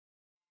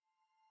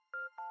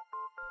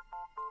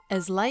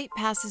As light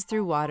passes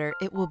through water,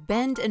 it will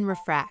bend and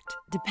refract,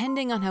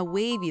 depending on how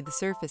wavy the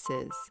surface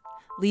is,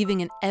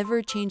 leaving an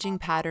ever-changing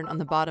pattern on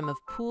the bottom of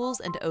pools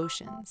and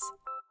oceans.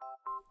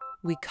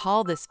 We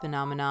call this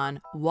phenomenon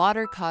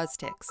water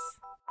caustics.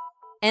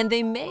 And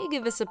they may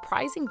give a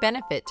surprising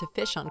benefit to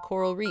fish on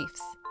coral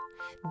reefs: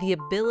 the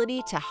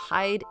ability to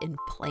hide in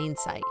plain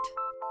sight.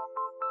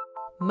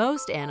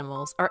 Most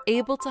animals are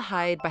able to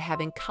hide by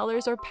having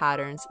colors or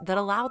patterns that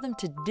allow them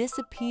to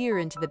disappear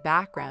into the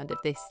background if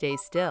they stay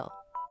still.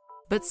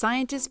 But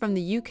scientists from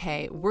the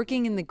UK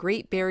working in the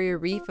Great Barrier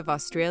Reef of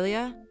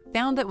Australia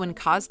found that when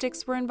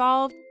caustics were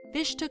involved,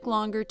 fish took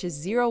longer to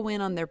zero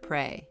in on their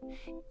prey,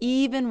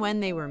 even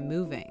when they were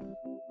moving.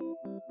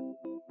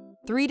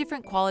 3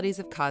 different qualities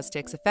of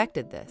caustics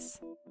affected this.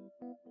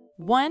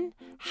 1,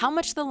 how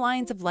much the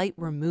lines of light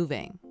were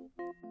moving.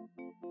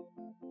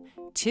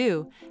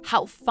 2,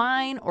 how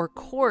fine or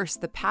coarse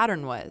the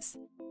pattern was.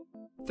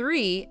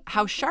 3,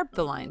 how sharp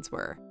the lines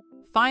were.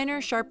 Finer,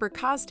 sharper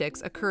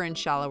caustics occur in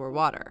shallower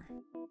water.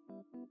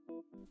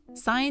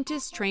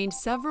 Scientists trained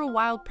several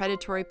wild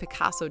predatory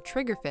Picasso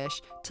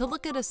triggerfish to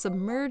look at a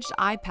submerged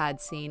iPad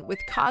scene with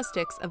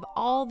caustics of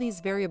all these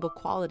variable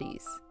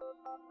qualities.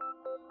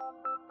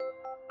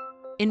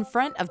 In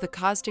front of the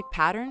caustic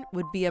pattern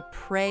would be a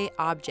prey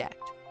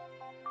object.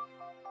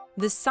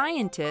 The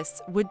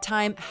scientists would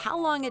time how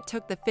long it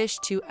took the fish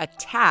to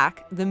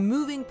attack the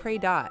moving prey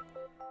dot.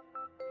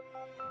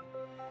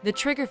 The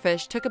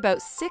triggerfish took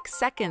about 6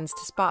 seconds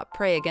to spot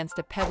prey against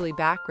a pebbly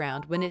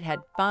background when it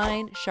had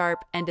fine,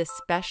 sharp, and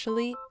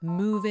especially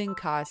moving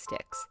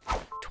caustics,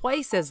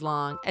 twice as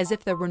long as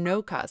if there were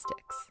no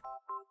caustics.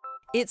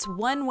 It's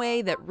one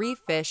way that reef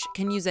fish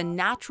can use a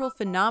natural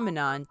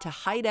phenomenon to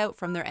hide out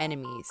from their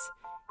enemies,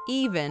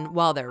 even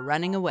while they're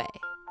running away.